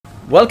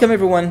Welcome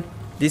everyone,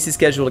 this is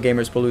Casual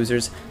Gamers for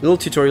Losers. Little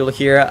tutorial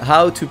here,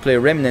 how to play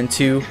Remnant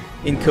 2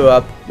 in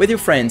co-op with your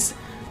friends.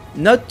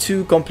 Not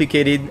too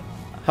complicated,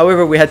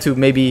 however we had to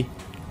maybe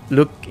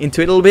look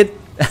into it a little bit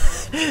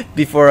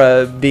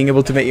before being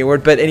able to make it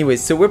work. But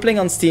anyways, so we're playing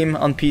on Steam,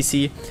 on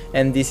PC,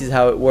 and this is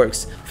how it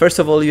works. First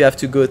of all, you have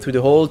to go through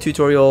the whole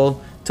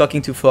tutorial,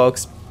 talking to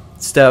folks,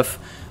 stuff.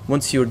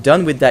 Once you're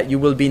done with that, you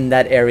will be in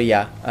that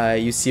area.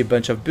 You see a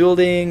bunch of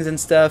buildings and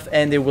stuff,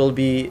 and there will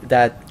be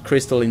that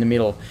crystal in the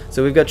middle.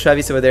 So we've got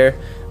Travis over there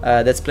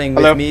that's playing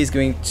with me. He's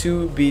going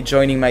to be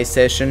joining my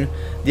session.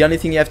 The only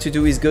thing you have to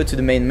do is go to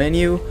the main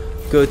menu,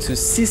 go to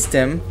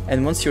System,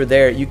 and once you're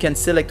there, you can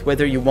select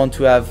whether you want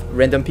to have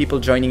random people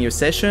joining your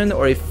session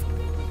or if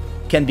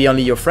can be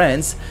only your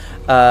friends.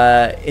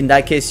 In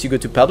that case, you go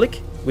to Public,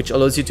 which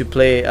allows you to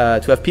play,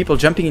 to have people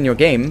jumping in your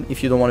game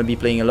if you don't want to be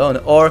playing alone,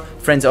 or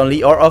friends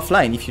only, or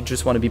offline if you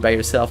just want to be by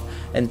yourself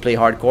and play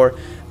hardcore.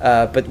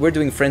 But we're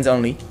doing friends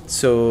only,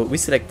 so we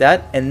select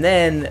that, and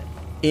then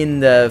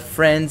in the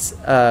friends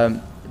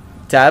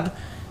tab,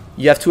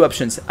 you have two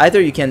options.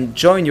 Either you can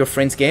join your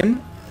friend's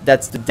game,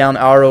 that's the down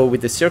arrow with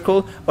the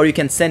circle, or you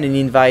can send an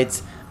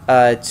invite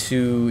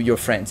to your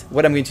friend.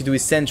 What I'm going to do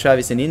is send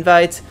Travis an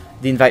invite.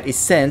 The invite is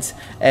sent,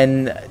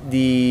 and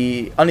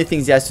the only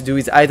things he has to do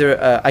is either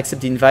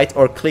accept the invite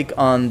or click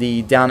on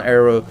the down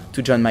arrow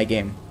to join my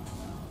game.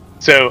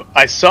 So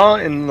I saw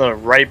in the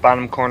right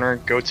bottom corner,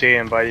 Gote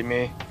invited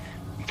me.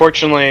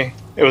 Unfortunately,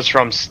 it was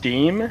from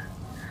Steam.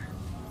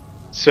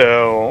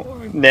 So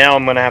now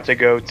I'm gonna have to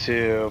go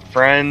to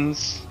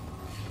friends.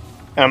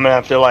 And I'm gonna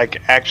have to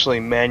like actually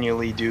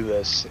manually do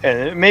this.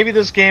 And maybe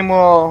this game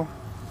will,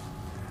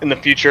 in the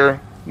future,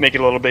 make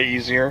it a little bit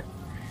easier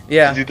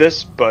to do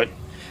this, but.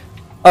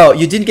 Oh,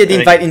 you didn't get the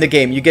invite in the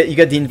game. You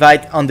got the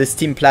invite on the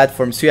Steam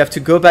platform. So you have to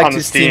go back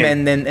to Steam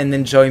and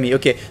then join me.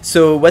 Okay.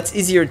 So what's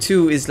easier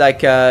too is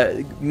like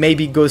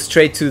maybe go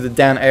straight to the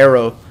down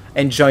arrow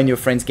and join your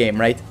friend's game,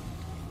 right?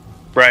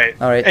 Right.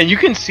 All right. And you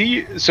can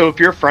see. So if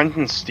you're friends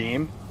in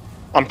Steam,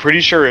 I'm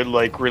pretty sure it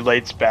like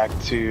relates back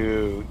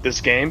to this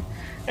game,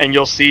 and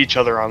you'll see each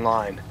other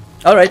online.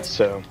 All right.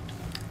 So.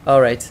 All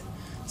right.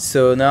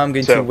 So now I'm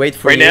going to wait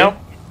for you. Right now,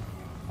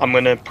 I'm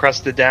gonna press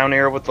the down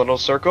arrow with the little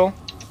circle.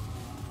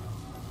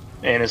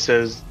 And it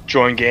says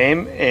join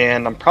game,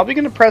 and I'm probably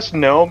gonna press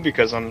no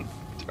because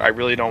I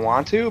really don't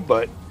want to,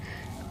 but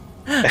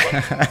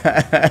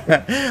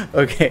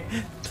okay,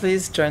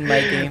 please join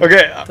my game.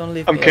 Okay, don't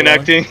leave I'm me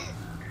connecting.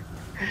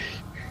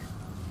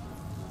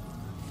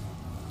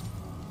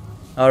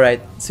 Alright,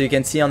 so you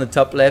can see on the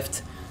top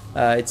left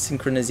it's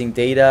synchronizing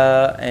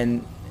data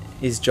and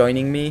is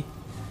joining me,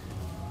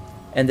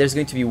 and there's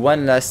going to be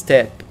one last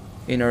step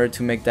in order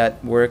to make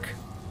that work,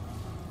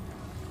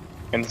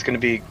 And it's gonna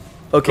be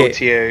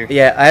okay.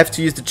 Yeah, I have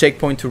to use the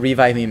checkpoint to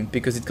revive him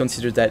because it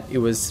considered that it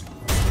was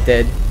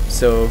dead.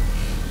 So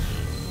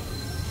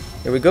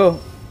here we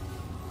go,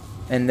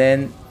 and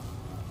then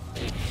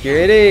here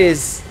it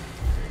is.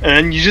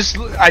 And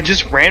I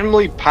just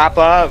randomly pop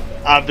up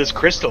out of this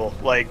crystal,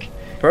 like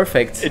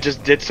perfect. It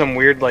just did some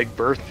weird like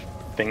birth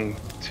thing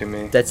to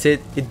me. That's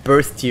it. It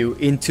birthed you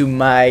into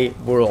my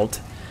world.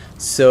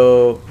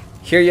 So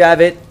here you have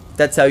it.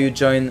 That's how you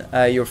join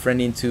your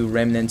friend into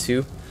Remnant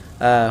 2.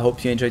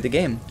 Hope you enjoyed the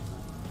game.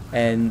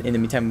 And in the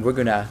meantime, we're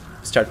gonna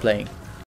start playing.